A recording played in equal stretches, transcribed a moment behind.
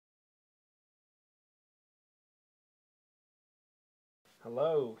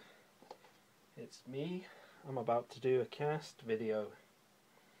Hello, it's me. I'm about to do a cast video.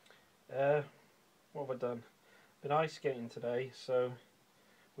 What have I done? Been ice skating today, so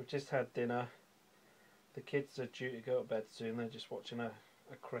we've just had dinner. The kids are due to go to bed soon. They're just watching a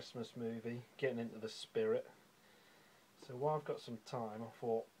Christmas movie, getting into the spirit. So while I've got some time, I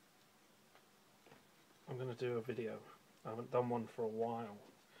thought I'm going to do a video. I haven't done one for a while.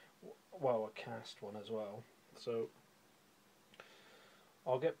 Well, a cast one as well. So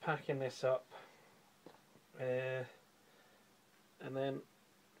I'll get packing this up, and then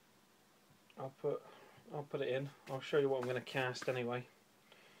I'll put it in. I'll show you what I'm going to cast anyway.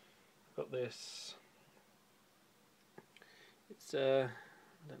 I've got this. It's I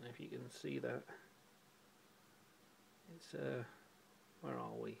don't know if you can see that. It's where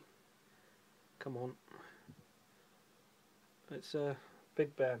are we? Come on. It's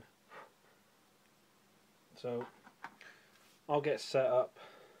Big Ben. So I'll get set up.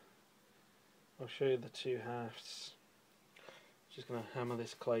 I'll show you the two halves. Just going to hammer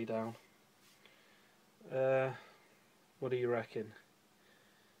this clay down. What do you reckon?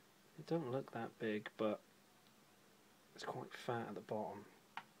 It don't look that big, but it's quite fat at the bottom.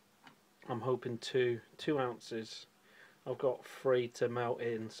 I'm hoping two ounces. I've got 3 to melt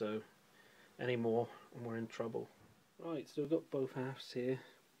in, so any more and we're in trouble. Right, so I've got both halves here.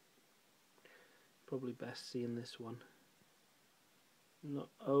 Probably best seeing this one. I'm not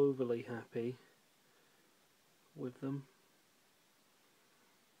overly happy with them,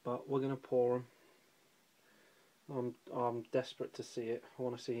 but we're going to pour them. I'm desperate to see it. I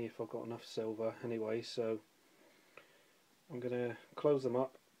want to see if I've got enough silver anyway, so I'm going to close them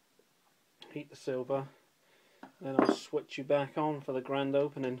up, heat the silver, then I'll switch you back on for the grand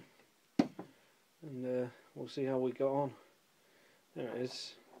opening, and we'll see how we got on. There it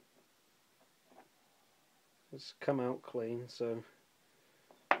is. It's come out clean, so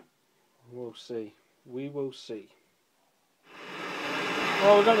we'll see. We will see.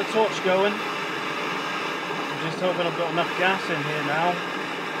 Well, we've got the torch going. I'm just hoping I've got enough gas in here now.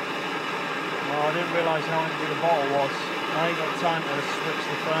 Well, I didn't realise how empty the bottle was. I ain't got time to switch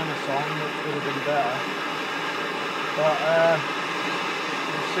the furnace on, which would have been better. But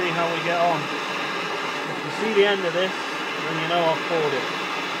we'll see how we get on. If you see the end of this, then you know I've poured it.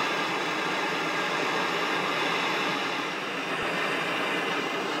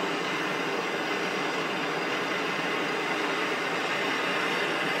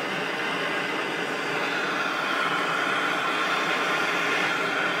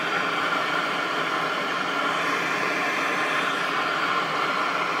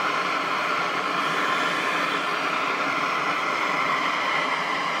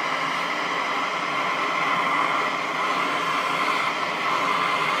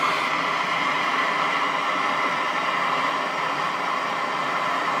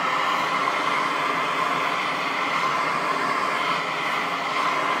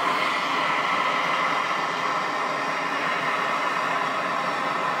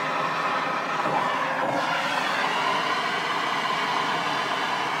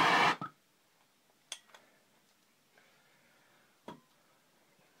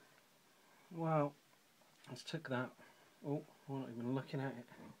 Well, let's took that. Oh, I'm not even looking at it.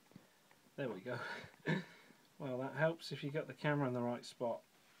 There we go. Well, that helps if you got the camera in the right spot.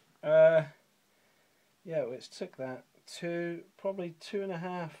 Yeah, it's took that. Probably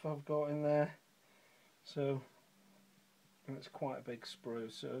 2.5 I've got in there. So, it's quite a big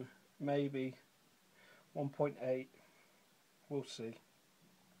sprue. So, maybe 1.8. We'll see.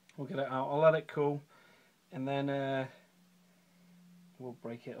 We'll get it out. I'll let it cool. And then we'll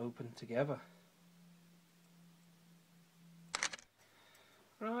break it open together.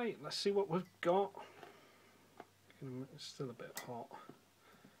 Right, let's see what we've got. It's still a bit hot.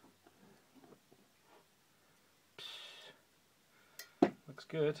 Looks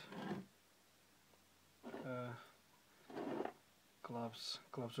good. Gloves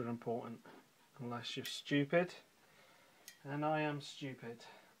are important, unless you're stupid. And I am stupid.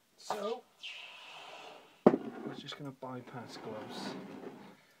 So, we're just going to bypass gloves.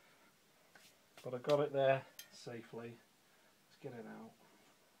 But I got it there safely. Let's get it out.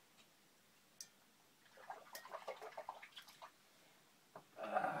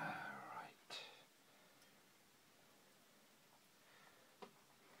 Right.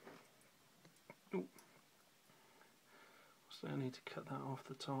 Ooh. So I need to cut that off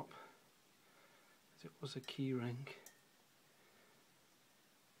the top. It was a key ring.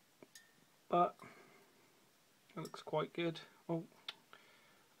 But it looks quite good. Oh,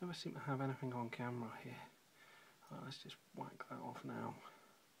 I never seem to have anything on camera here. Let's just whack that off now.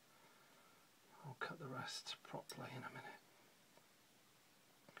 I'll cut the rest properly in a minute.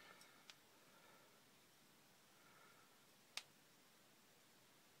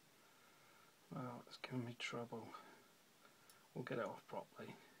 It's giving me trouble. We'll get it off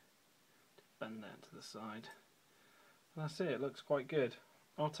properly. Bend that to the side. And that's it, it looks quite good.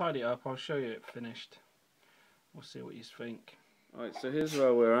 I'll tidy it up, I'll show you it finished. We'll see what you think. Alright, so here's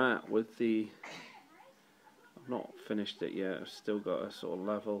where we're at with the... I've not finished it yet, I've still got to sort of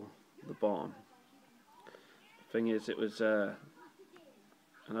level the bottom. The thing is, it was an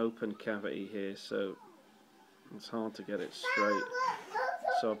open cavity here, so it's hard to get it straight.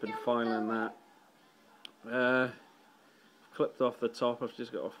 So I've been filing that. Clipped off the top, I've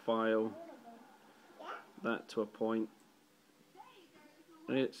just got to file that to a point.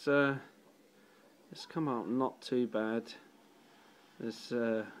 It's come out not too bad. There's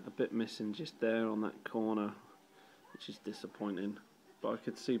a bit missing just there on that corner, which is disappointing, but I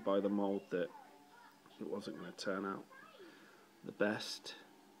could see by the mould that it wasn't going to turn out the best,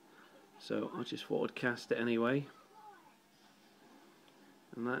 so I just thought I'd cast it anyway,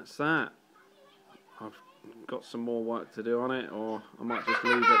 and that's that. I've got some more work to do on it, or I might just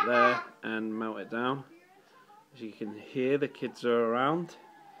leave it there and melt it down. As you can hear, the kids are around.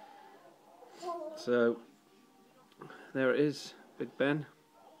 So there it is, Big Ben,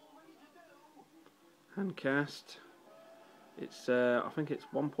 hand cast. It's I think it's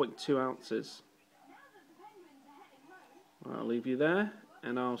 1.2 ounces. I'll leave you there,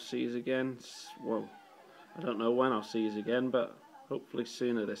 and I'll see you again. Well, I don't know when I'll see you again, but hopefully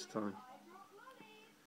sooner this time.